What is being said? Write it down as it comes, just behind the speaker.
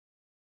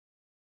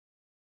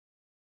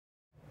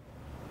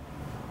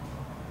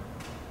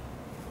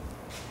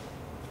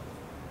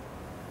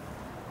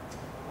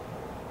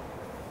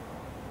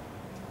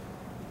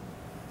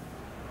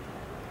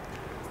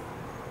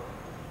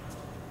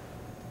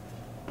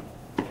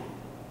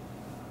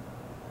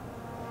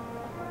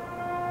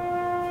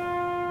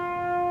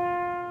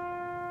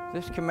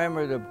This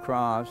commemorative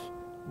cross,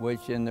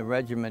 which in the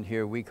regiment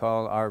here we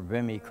call our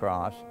Vimy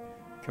Cross,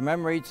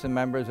 commemorates the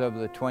members of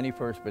the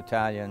 21st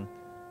Battalion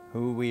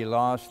who we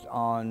lost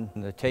on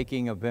the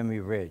taking of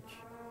Vimy Ridge.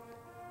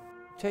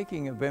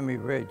 Taking of Vimy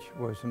Ridge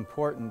was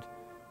important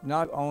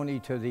not only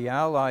to the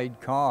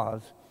Allied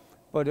cause,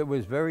 but it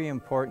was very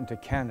important to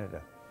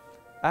Canada.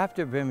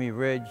 After Vimy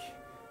Ridge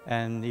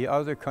and the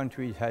other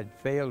countries had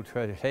failed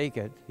to take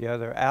it, the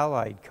other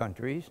Allied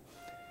countries,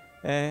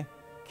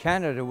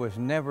 Canada was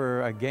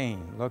never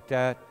again looked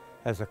at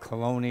as a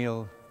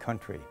colonial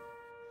country.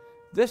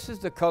 This is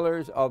the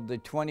colors of the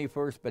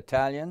 21st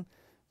Battalion.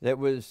 That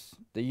was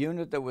the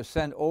unit that was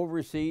sent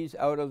overseas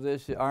out of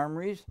this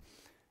armories.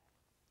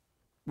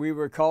 We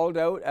were called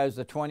out as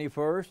the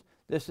 21st.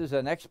 This is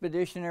an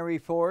expeditionary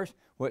force,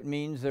 which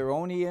means they're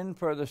only in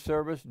for the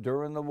service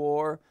during the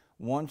war.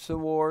 Once the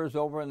war is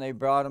over and they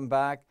brought them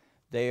back,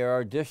 they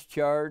are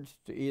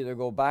discharged to either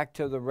go back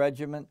to the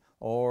regiment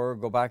or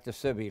go back to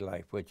civvy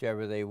life,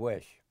 whichever they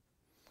wish.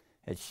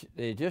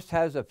 It just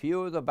has a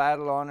few of the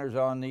battle honors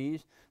on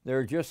these.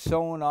 They're just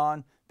sewn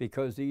on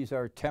because these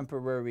are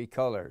temporary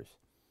colors.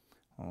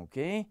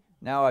 Okay,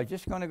 now I'm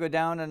just going to go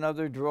down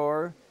another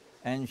drawer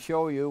and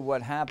show you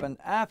what happened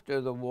after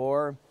the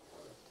war.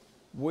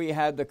 We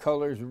had the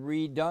colors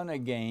redone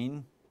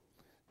again.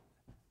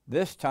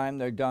 This time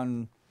they're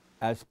done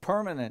as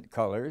permanent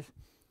colors.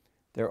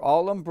 They're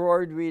all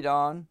embroidered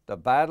on. The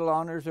battle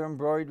honors are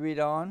embroidered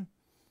on.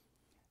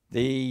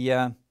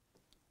 The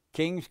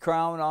King's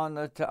crown on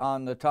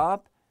the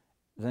top.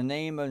 The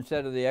name,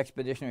 instead of the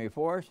Expeditionary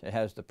Force, it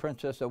has the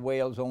Princess of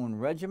Wales' own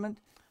regiment.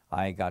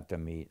 I got to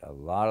meet a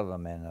lot of the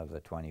men of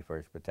the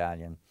 21st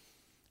Battalion.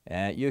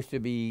 And it used to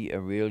be a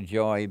real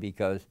joy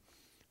because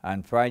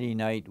on Friday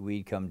night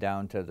we'd come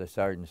down to the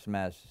sergeant's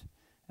mess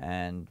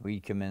and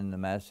we'd come in the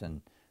mess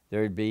and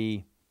there'd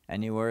be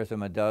anywhere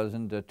from a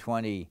dozen to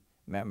 20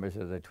 members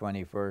of the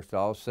 21st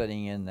all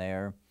sitting in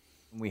there.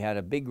 We had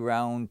a big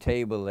round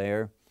table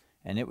there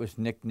and it was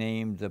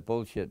nicknamed the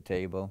bullshit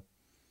table.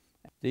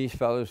 These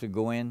fellows would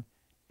go in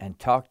and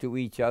talk to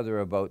each other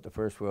about the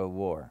First World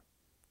War,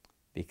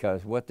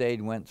 because what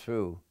they'd went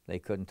through, they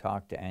couldn't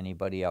talk to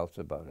anybody else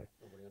about it.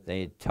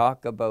 They'd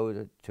talk about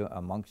it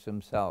amongst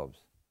themselves.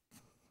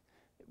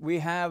 We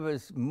have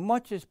as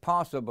much as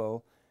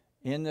possible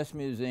in this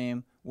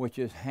museum, which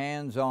is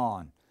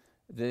hands-on.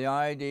 The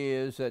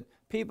idea is that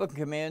people can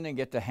come in and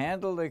get to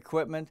handle the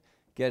equipment,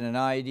 get an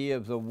idea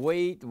of the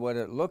weight, what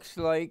it looks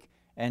like,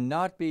 and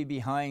not be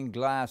behind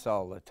glass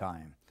all the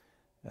time.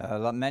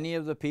 Many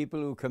of the people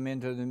who come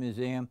into the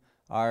museum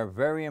are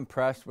very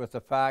impressed with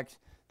the fact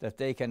that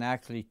they can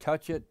actually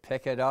touch it,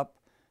 pick it up,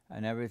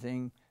 and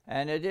everything.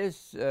 And it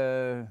is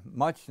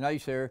much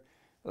nicer.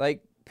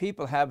 Like,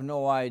 people have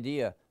no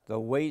idea the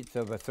weight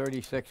of a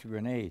 .36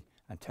 grenade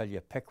until you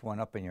pick one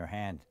up in your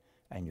hand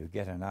and you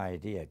get an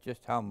idea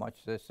just how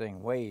much this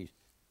thing weighs.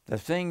 The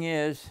thing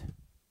is,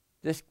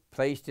 this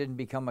place didn't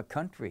become a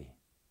country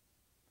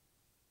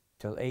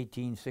till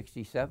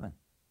 1867.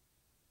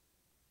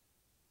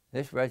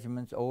 This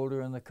regiment's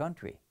older in the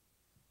country.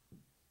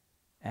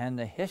 And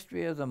the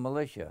history of the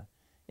militia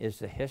is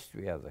the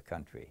history of the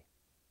country.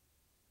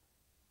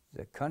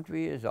 The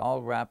country is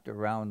all wrapped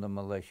around the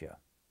militia,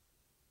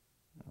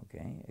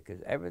 okay?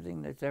 Because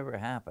everything that's ever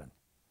happened,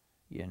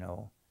 you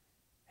know,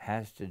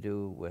 has to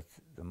do with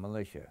the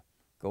militia,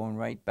 going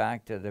right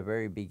back to the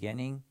very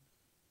beginning.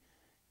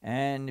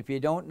 And if you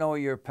don't know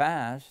your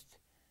past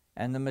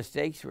and the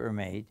mistakes were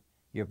made,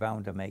 you're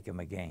bound to make them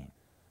again.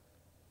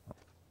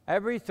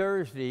 Every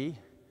Thursday,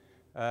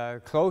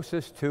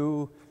 closest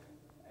to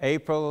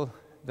April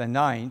the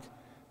 9th,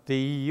 the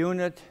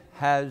unit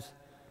has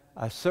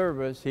a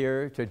service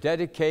here to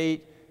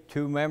dedicate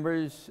to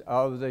members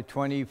of the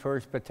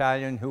 21st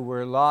Battalion who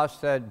were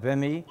lost at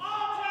Vimy.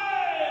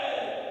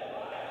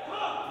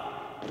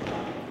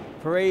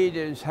 Parade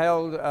is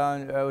held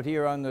out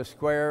here on the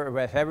square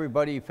with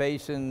everybody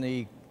facing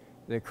the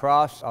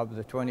cross of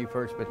the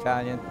 21st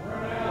Battalion.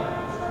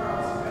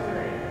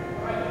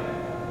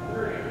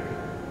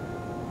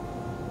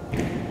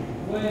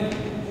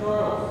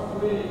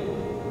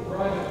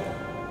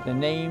 The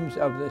names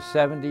of the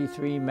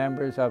 73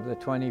 members of the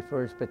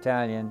 21st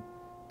Battalion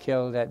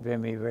killed at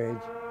Vimy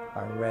Ridge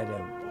are read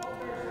out.